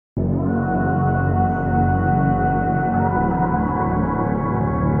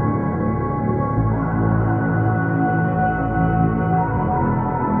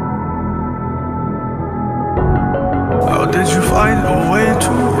find a way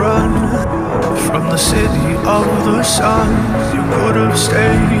to run from the city of the sun. You could have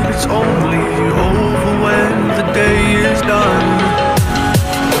stayed, it's only over when the day is done.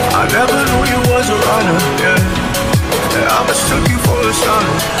 I never knew you was a runner, yeah. I mistook you for a son.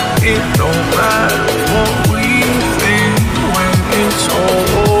 It don't matter what we think when it's all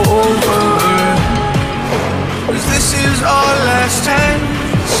over, 'cause this is our last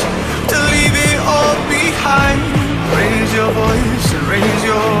chance to leave it all behind. Raise your voice and raise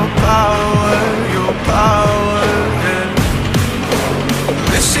your power, yeah.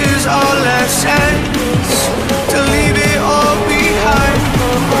 This is our last chance to leave it all behind.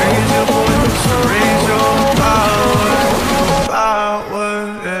 Raise your voice and raise your power,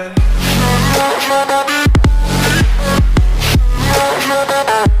 yeah.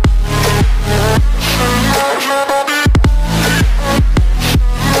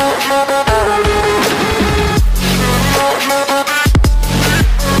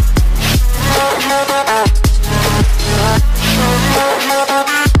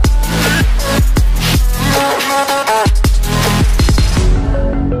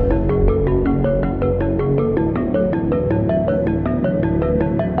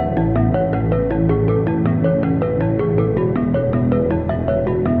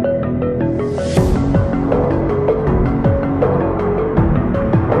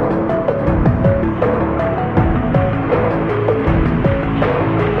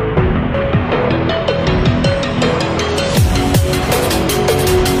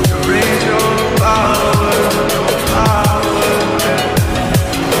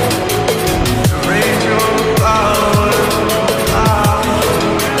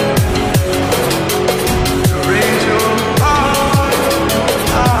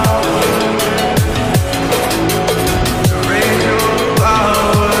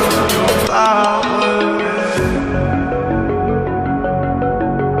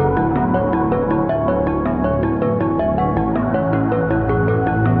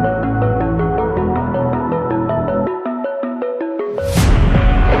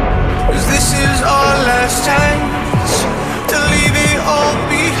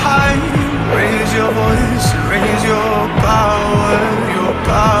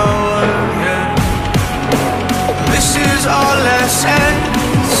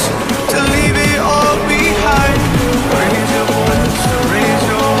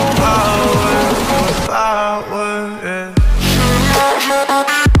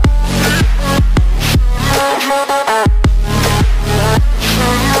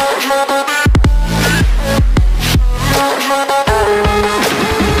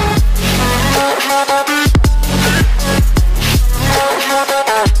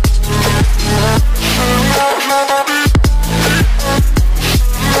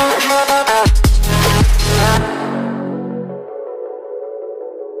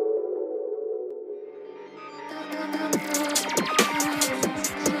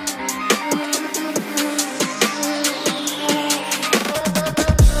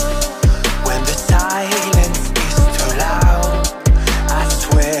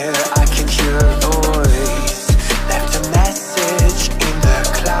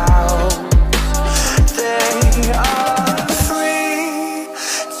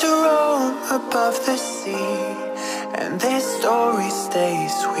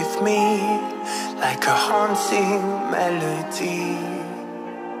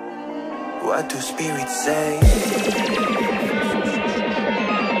 What do spirits say?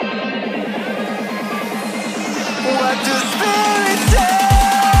 What do spirits say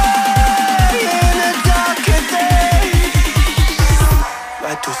in a darker day?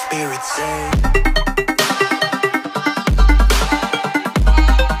 What do spirits say?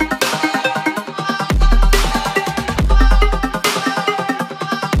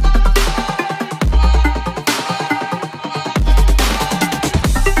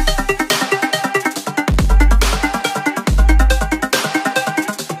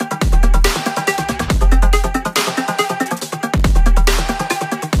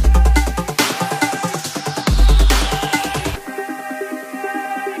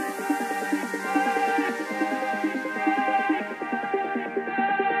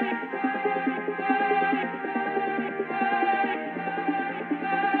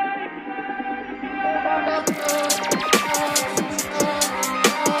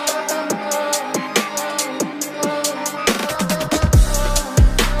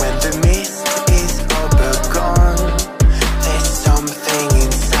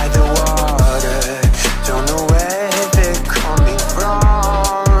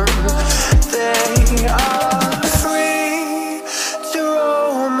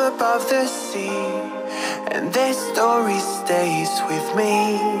 with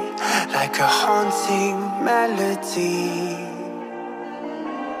me like a haunting melody.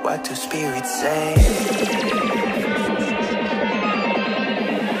 What do spirits say?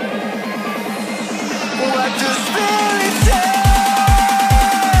 What do spirits say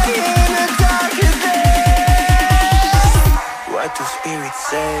in a darker day? What do spirits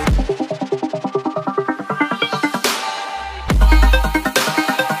say?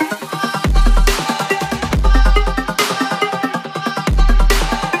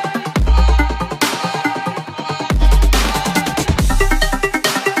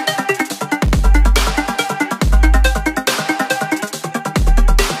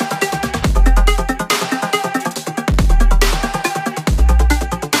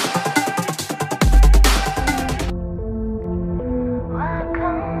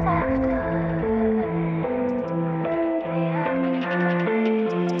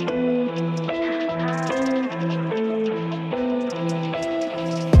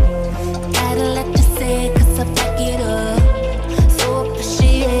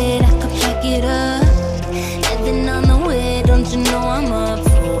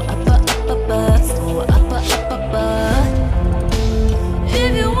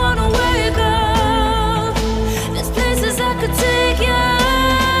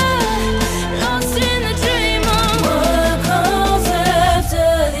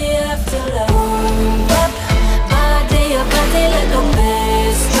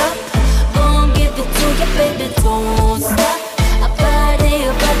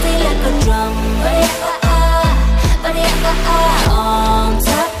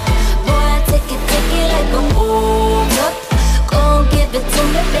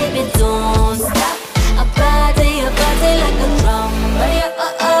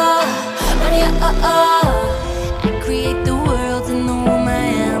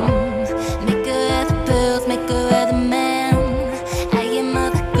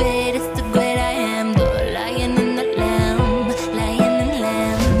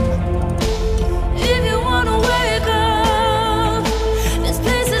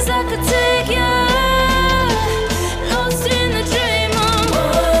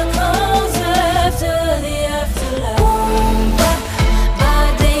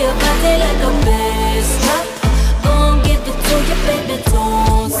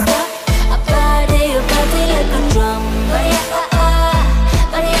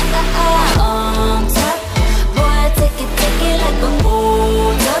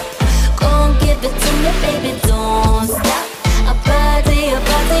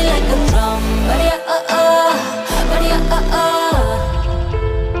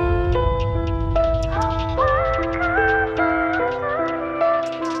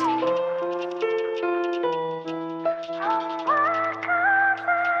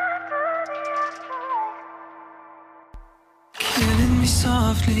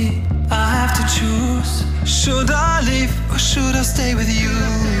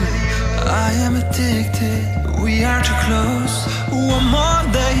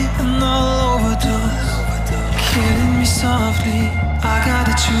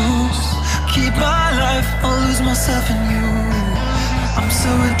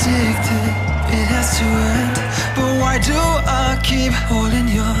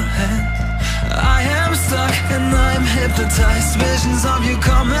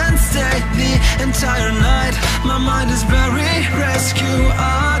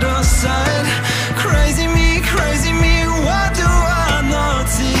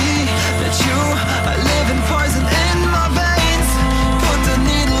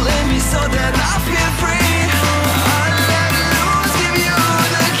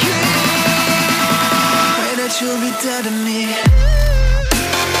 You'll be dead to me.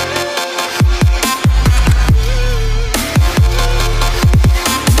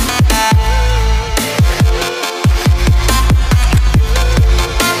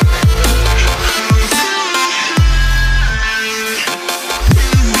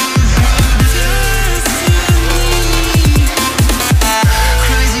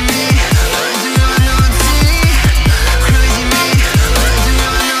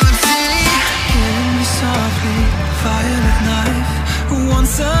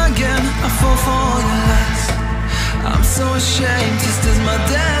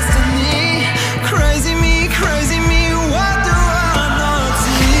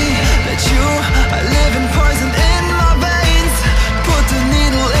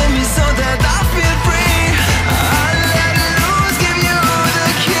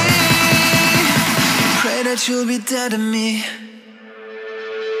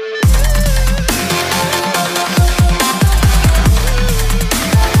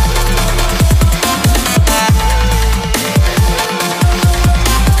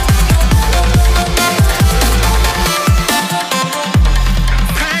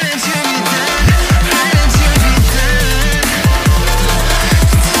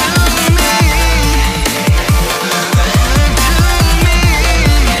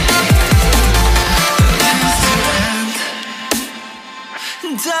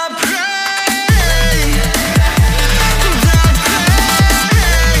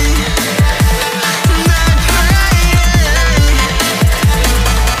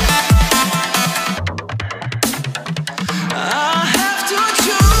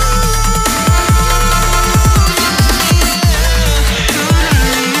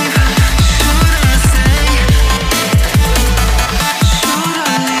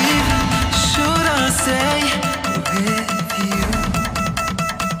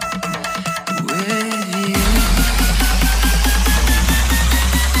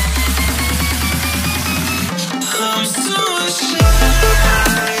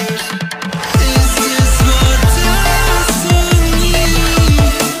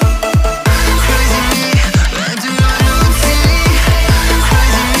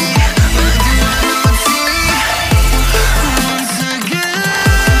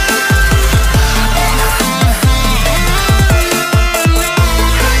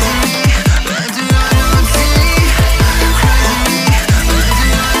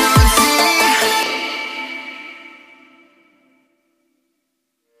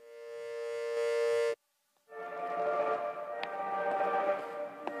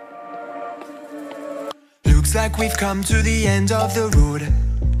 Looks like we've come to the end of the road.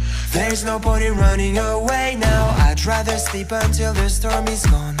 There's no point in running away now. I'd rather sleep until the storm is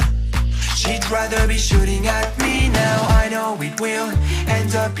gone. She'd rather be shooting at me now. I know it will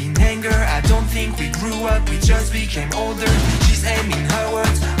end up in anger. I don't think we grew up, we just became older. She's aiming her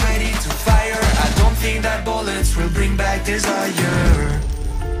words, ready to fire. I don't think that bullets will bring back desire.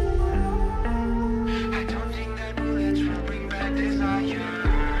 I don't think that bullets will bring back desire.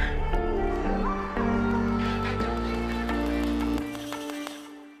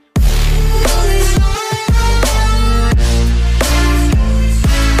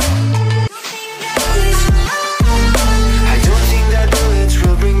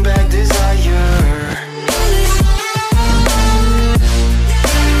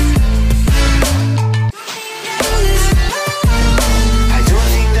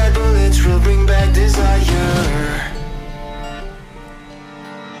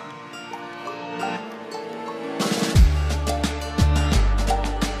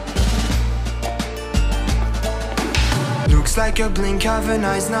 Looks like a blink of an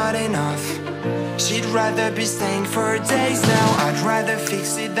eye's not enough. She'd rather be staying for days now. I'd rather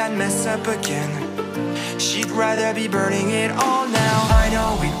fix it than mess up again. She'd rather be burning it all now. I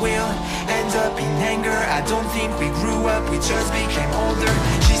know it will end up in anger. I don't think we grew up, we just became old.